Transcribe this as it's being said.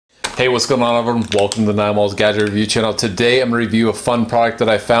Hey, what's going on, everyone? Welcome to the 9Malls Gadget Review channel. Today I'm going to review a fun product that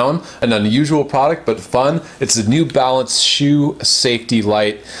I found, an unusual product but fun. It's the New Balance shoe safety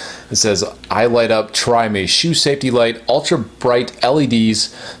light. It says, I light up, try me. Shoe safety light, ultra bright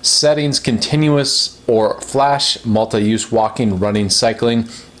LEDs, settings, continuous or flash, multi-use, walking, running, cycling.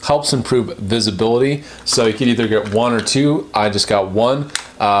 Helps improve visibility. So you could either get one or two. I just got one.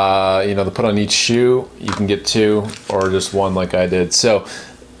 To put on each shoe. You can get two or just one like I did. So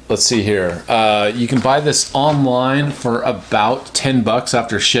let's see here. You can buy this online for about 10 bucks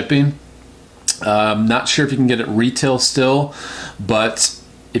after shipping. Not sure if you can get it retail still, but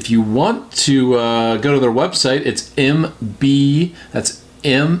if you want to go to their website, it's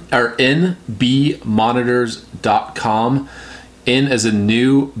nbmonitors.com. N as in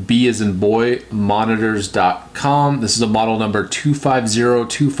new, B as in boy, monitors.com. This is a model number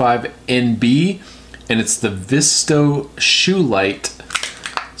 25025NB, and it's the Visto shoe light.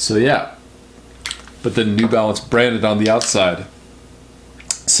 So yeah, but the New Balance branded on the outside.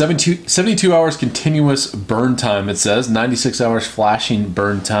 72 hours continuous burn time, it says. 96 hours flashing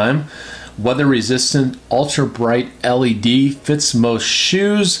burn time. Weather resistant, ultra bright LED, fits most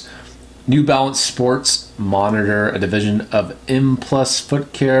shoes. New Balance Sports Monitor, a division of M Plus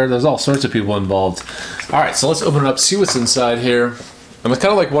Foot Care. There's all sorts of people involved. All right, so let's open it up, see what's inside here. And it's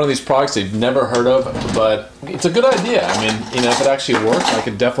kind of like one of these products that you've never heard of, but it's a good idea. I mean, if it actually works, I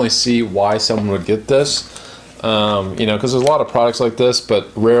could definitely see why someone would get this. Because there's a lot of products like this,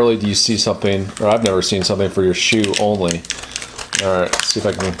 but rarely do you see something, or I've never seen something for your shoe only. All right, let's see if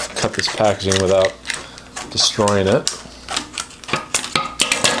I can cut this packaging without destroying it.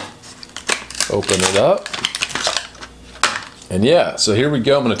 Open it up. And yeah, so here we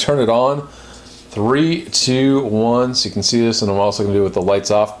go. I'm going to turn it on. 3, 2, 1. So you can see this, and I'm also going to do it with the lights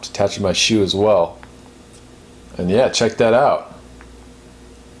off, attaching my shoe as well. And yeah, check that out.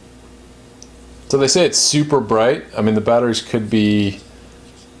 So they say it's super bright. I mean, the batteries could be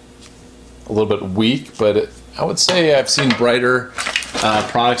a little bit weak, but I would say I've seen brighter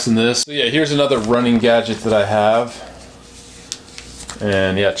products than this. So yeah, here's another running gadget that I have.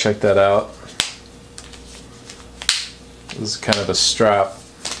 And yeah, check that out. This is kind of a strap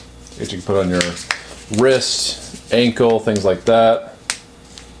that you can put on your wrist, ankle, things like that.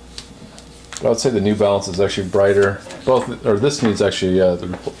 But I would say the New Balance is actually brighter. This needs actually,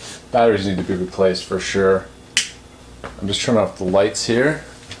 the batteries need to be replaced for sure. I'm just turning off the lights here.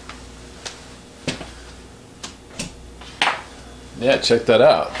 Yeah, check that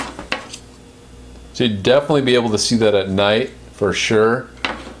out. So you'd definitely be able to see that at night for sure.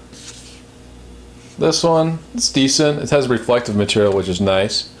 This one, it's decent. It has reflective material, which is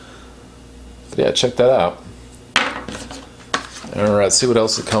nice. But yeah, check that out. All right, see what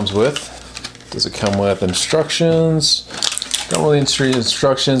else it comes with. Does it come with instructions? Don't really read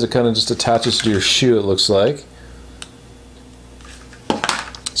instructions. It kind of just attaches to your shoe, it looks like.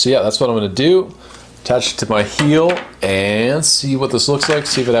 So yeah, that's what I'm going to do. Attach it to my heel and see what this looks like,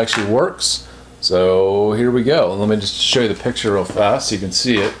 see if it actually works. So here we go. Let me just show you the picture real fast so you can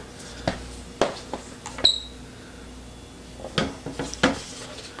see it.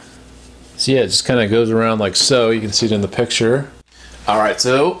 So yeah, it just kind of goes around like so. You can see it in the picture. All right,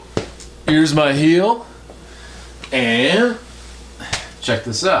 so here's my heel. And check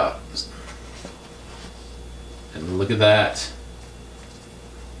this out. And look at that.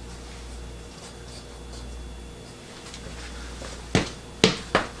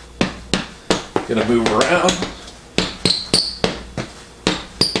 Gonna move around.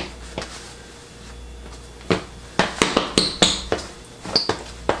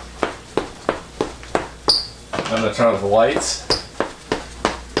 I'm gonna turn off the lights.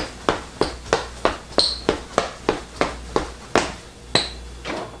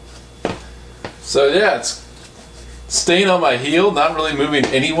 So yeah, it's staying on my heel, not really moving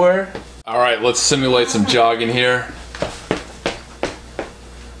anywhere. All right, let's simulate some jogging here.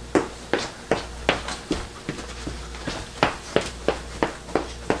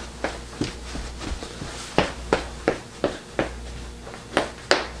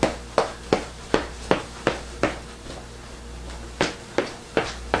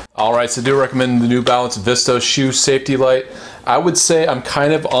 Alright, so I do recommend the New Balance Visto shoe safety light. I would say I'm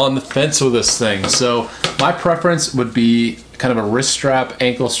kind of on the fence with this thing. So my preference would be kind of a wrist strap,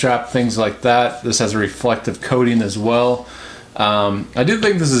 ankle strap, things like that. This has a reflective coating as well. I do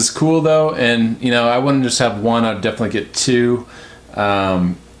think this is cool though, and I wouldn't just have one, I'd definitely get two.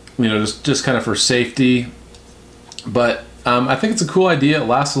 Just kind of for safety. But I think it's a cool idea. It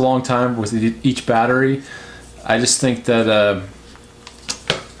lasts a long time with each battery. I just think that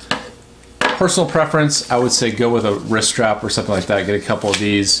personal preference, I would say go with a wrist strap or something like that. Get a couple of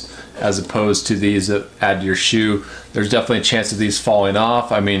these as opposed to these that add to your shoe. There's definitely a chance of these falling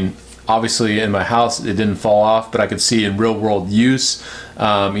off. I mean, obviously in my house it didn't fall off, but I could see in real world use,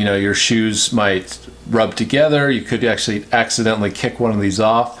 you know, your shoes might rub together. You could actually accidentally kick one of these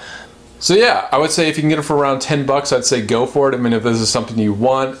off. So yeah, I would say if you can get it for around 10 bucks, I'd say go for it. I mean, if this is something you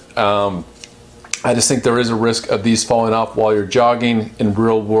want, I just think there is a risk of these falling off while you're jogging in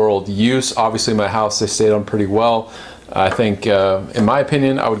real world use. Obviously in my house, they stayed on pretty well. I think, in my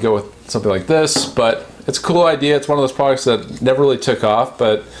opinion, I would go with something like this, but it's a cool idea. It's one of those products that never really took off,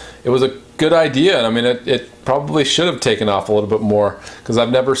 but it was a good idea. And I mean, it probably should have taken off a little bit more because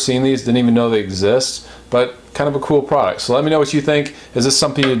I've never seen these, didn't even know they exist, but kind of a cool product. So let me know what you think. Is this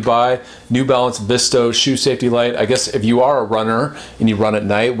something you'd buy? New Balance Visto shoe safety light. I guess if you are a runner and you run at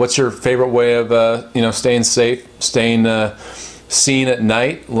night, what's your favorite way of you know, staying safe, staying seen at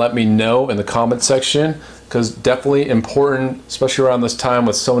night? Let me know in the comment section, because definitely important, especially around this time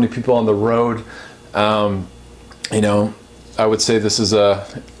with so many people on the road. You know, I would say this is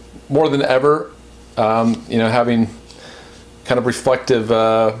more than ever, you know, having kind of reflective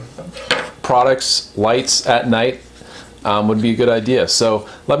products, lights at night would be a good idea. So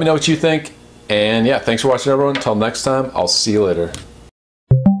let me know what you think. And yeah, thanks for watching, everyone. Until next time, I'll see you later.